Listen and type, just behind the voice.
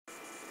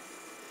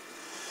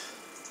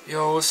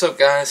Yo, what's up,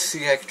 guys?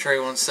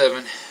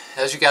 CHackTray17.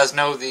 As you guys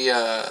know,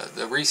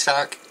 the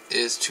restock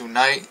is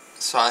tonight,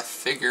 so I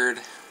figured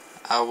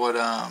I would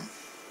well,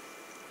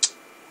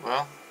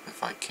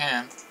 if I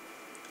can,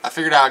 I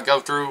figured I'd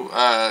go through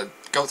a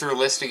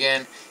list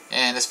again.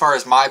 And as far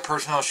as my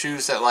personal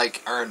shoes that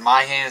are in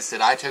my hands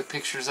that I took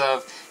pictures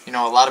of, a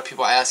lot of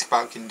people ask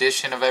about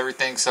condition of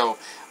everything, so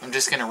I'm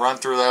just gonna run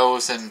through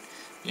those and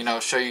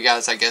show you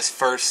guys, I guess,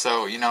 first.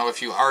 So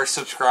if you are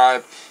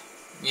subscribed,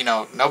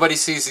 nobody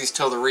sees these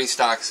till the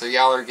restock, so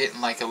y'all are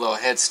getting like a little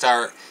head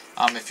start.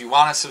 If you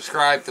want to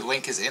subscribe, the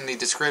link is in the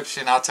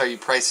description. I'll tell you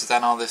prices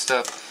on all this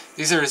stuff.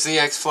 These are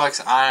ZX Flex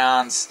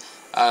Ions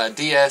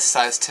DS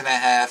size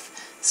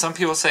 10.5. Some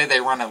people say they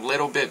run a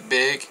little bit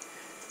big.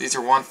 These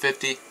are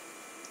 150.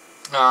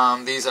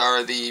 These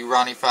are the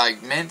Ronnie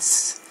Fieg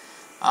Mints.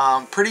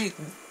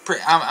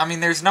 I mean,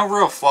 there's no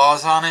real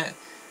flaws on it.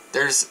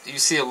 You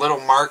see a little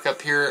mark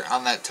up here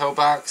on that toe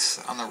box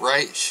on the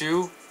right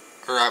shoe,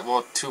 or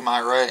well, to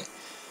my right.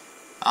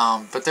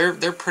 But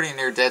they're pretty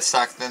near dead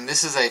stock. Then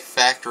this is a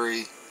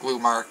factory glue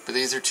mark, but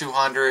these are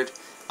 200.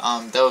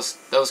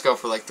 Those go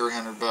for like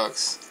 300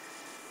 bucks.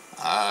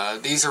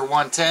 These are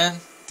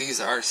 110. These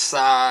are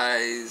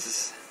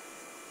size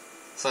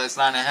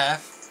 9.5.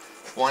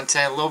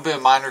 110. A little bit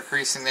of minor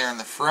creasing there in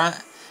the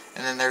front,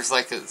 and then there's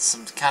like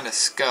some kind of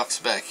scuffs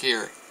back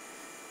here.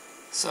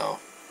 So.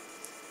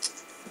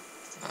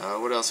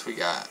 What else we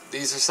got?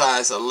 These are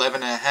size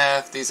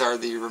 11.5. These are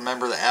the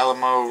Remember the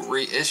Alamo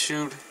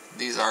reissued.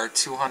 These are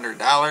 $200.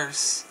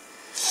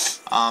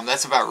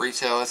 That's about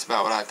retail. That's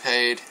about what I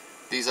paid.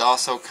 These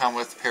also come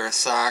with a pair of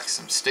socks,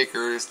 some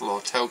stickers, a little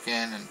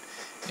token, and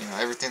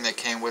everything that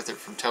came with it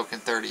from Token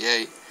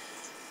 38.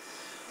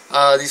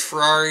 These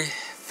Ferrari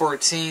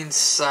 14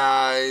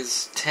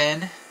 size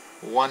 10,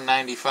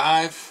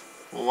 195,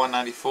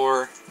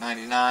 194,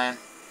 99.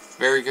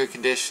 Very good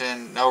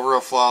condition. No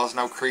real flaws.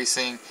 No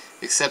creasing.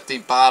 Except the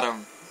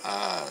bottom,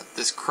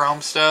 this chrome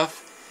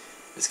stuff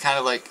is kind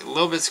of like a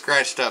little bit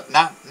scratched up.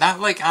 Not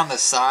like on the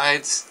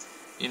sides,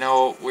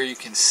 where you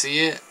can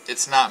see it.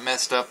 It's not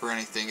messed up or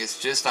anything. It's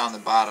just on the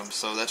bottom,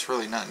 so that's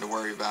really nothing to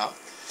worry about.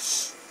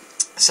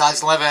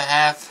 Size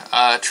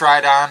 11.5,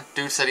 tried on.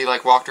 Dude said he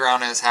walked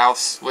around in his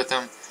house with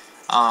them.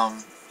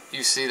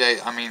 You see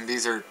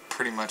these are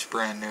pretty much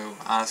brand new.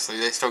 Honestly,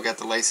 they still got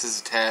the laces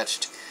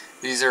attached.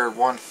 These are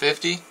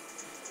 150.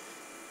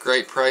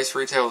 Great price.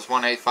 Retail was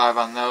 185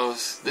 on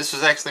those. This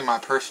was actually my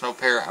personal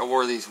pair. I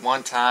wore these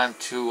one time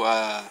to,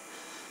 I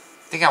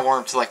think I wore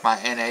them to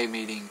my NA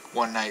meeting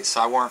one night.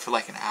 So I wore them for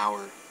like an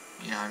hour.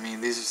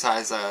 These are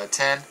size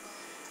 10,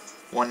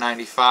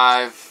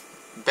 195.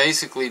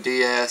 Basically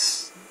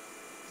DS.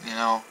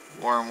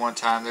 Wore them one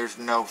time. There's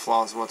no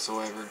flaws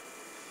whatsoever.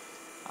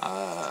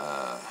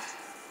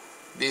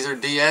 These are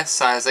DS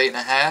size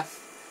 8.5,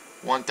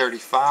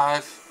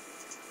 135.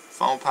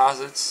 Foam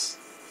posits.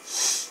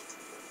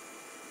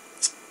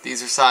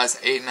 These are size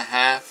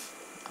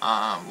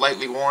 8.5,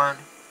 lightly worn.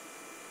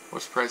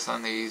 What's the price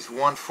on these?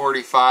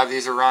 $145.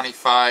 These are Ronnie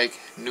Fieg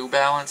New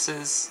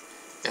Balances.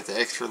 Got the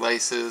extra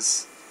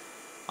laces.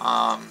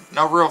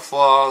 No real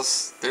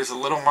flaws. There's a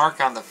little mark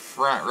on the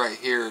front right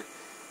here.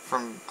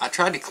 I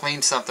tried to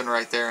clean something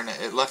right there, and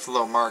it left a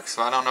little mark.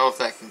 So I don't know if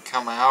that can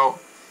come out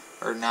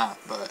or not.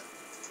 But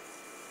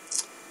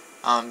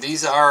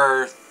these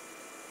are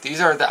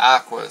the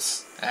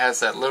Aquas. It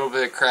has that little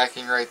bit of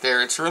cracking right there.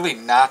 It's really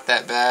not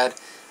that bad.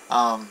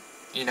 On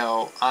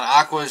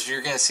Aquas,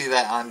 you're going to see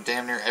that on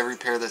damn near every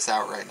pair that's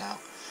out right now.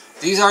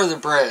 These are the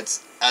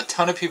breads. A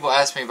ton of people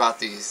ask me about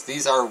these.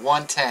 These are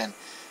 110.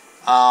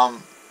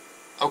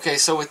 Okay,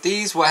 so with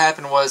these, what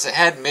happened was it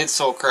had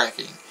midsole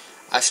cracking.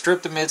 I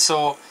stripped the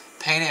midsole,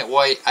 painted it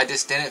white. I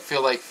just didn't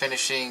feel like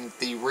finishing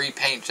the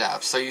repaint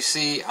job. So you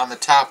see on the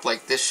top,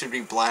 this should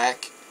be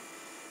black.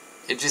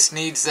 It just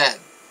needs that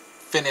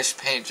finished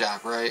paint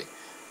job, right?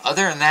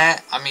 Other than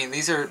that,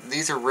 these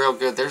are real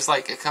good. There's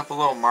a couple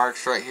little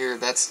marks right here.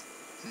 That's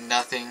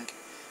nothing.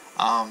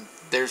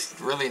 There's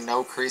really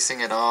no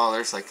creasing at all.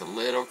 There's a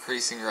little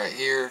creasing right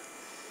here.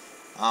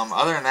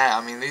 Other than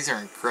that, these are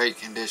in great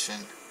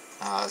condition.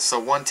 So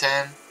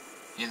 110,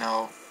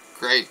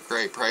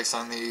 great price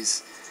on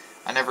these.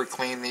 I never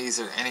clean these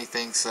or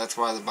anything, so that's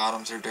why the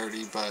bottoms are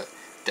dirty, but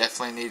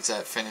definitely needs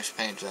that finished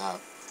paint job.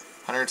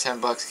 110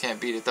 bucks, can't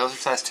beat it. Those are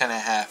size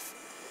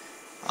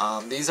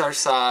 10.5. These are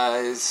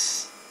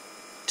size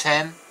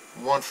 10,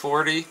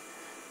 140,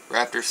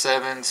 Raptor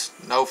 7s,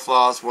 no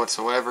flaws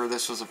whatsoever.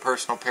 This was a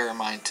personal pair of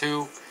mine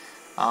too.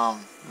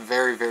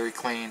 Very, very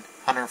clean,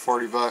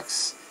 140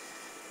 bucks.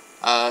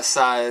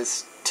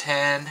 Size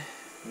 10,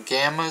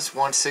 Gammas,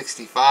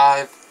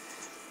 165,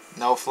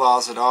 no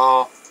flaws at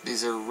all.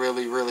 These are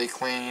really, really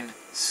clean,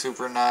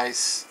 super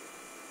nice.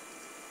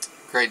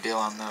 Great deal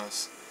on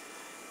those.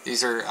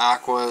 These are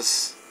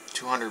Aquas,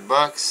 200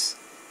 bucks.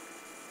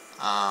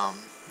 Like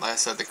I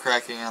said, the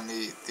cracking on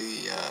the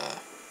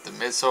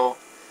midsole.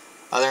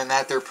 Other than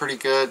that, they're pretty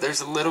good.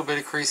 There's a little bit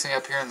of creasing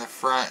up here in the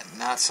front,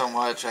 not so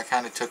much. I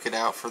kind of took it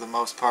out for the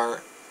most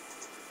part.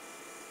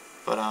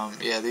 But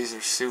yeah, these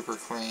are super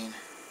clean.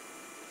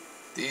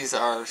 These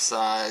are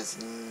size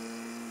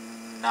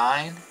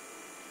 9,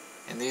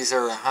 and these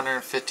are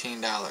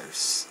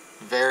 $115.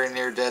 Very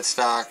near dead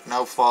stock,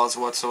 no flaws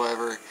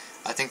whatsoever.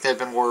 I think they've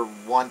been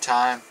worn one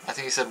time. I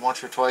think he said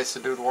once or twice the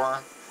dude wore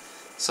them.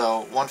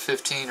 So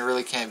 $115,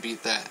 really can't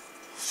beat that.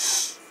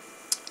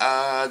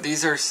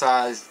 These are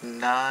size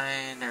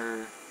 9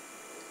 or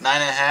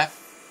 9.5.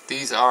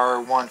 These are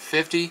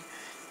 $150.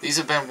 These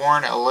have been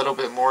worn a little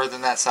bit more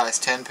than that size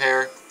 10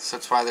 pair, so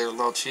that's why they're a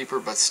little cheaper,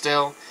 but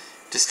still,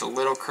 just a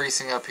little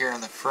creasing up here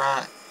in the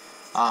front.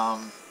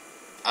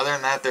 Other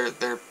than that,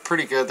 they're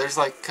pretty good. There's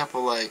like a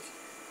couple, like,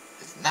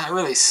 not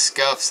really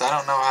scuffs. I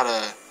don't know how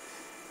to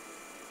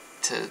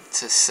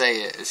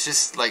say it. It's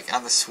just like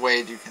on the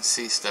suede you can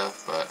see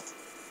stuff, but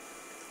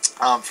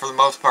for the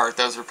most part,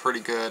 those are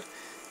pretty good.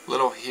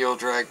 Little heel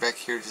drag back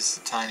here, just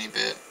a tiny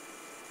bit.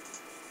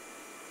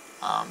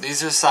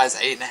 These are size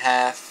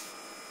 8.5.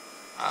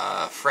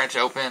 French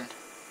Open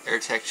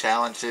AirTech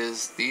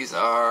Challenges. These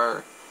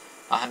are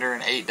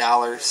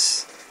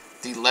 $108.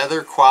 The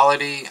leather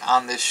quality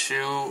on this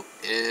shoe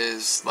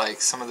is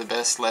like some of the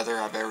best leather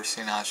I've ever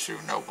seen on a shoe.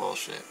 No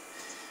bullshit.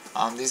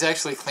 These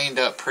actually cleaned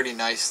up pretty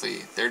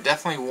nicely. They're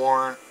definitely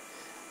worn,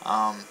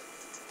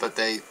 but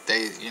they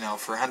you know,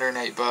 for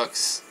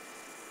 $108,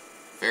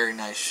 very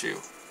nice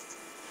shoe.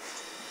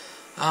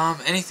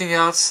 Anything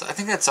else? I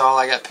think that's all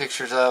I got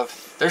pictures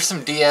of. There's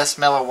some DS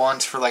Mellow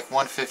ones for like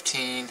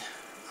 $115.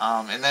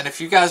 And then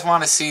if you guys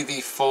want to see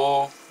the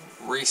full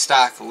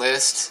restock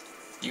list,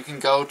 you can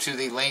go to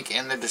the link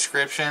in the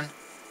description,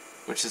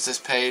 which is this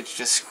page.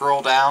 Just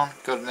scroll down,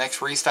 go to the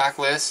next restock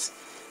list,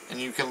 and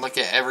you can look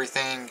at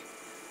everything,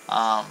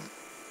 and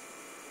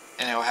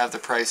it will have the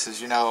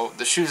prices. You know,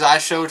 the shoes I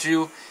showed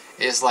you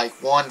is like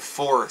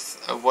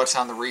 1/4 of what's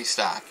on the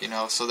restock, you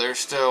know, so there's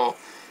still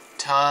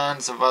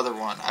tons of other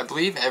one. I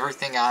believe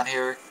everything on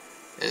here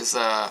is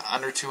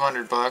under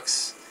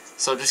 $200.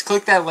 So just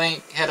click that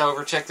link, head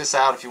over, check this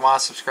out. If you want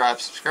to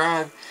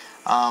subscribe.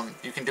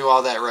 You can do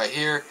all that right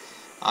here.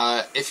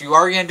 If you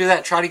are going to do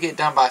that, try to get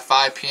done by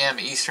 5 p.m.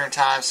 Eastern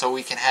time so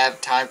we can have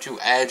time to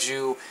add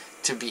you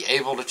to be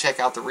able to check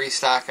out the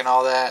restock and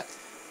all that.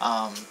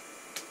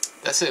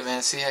 That's it,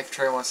 man.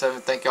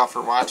 CHackTrey17. Thank y'all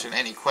for watching.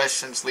 Any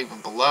questions, leave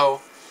them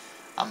below.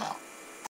 I'm out.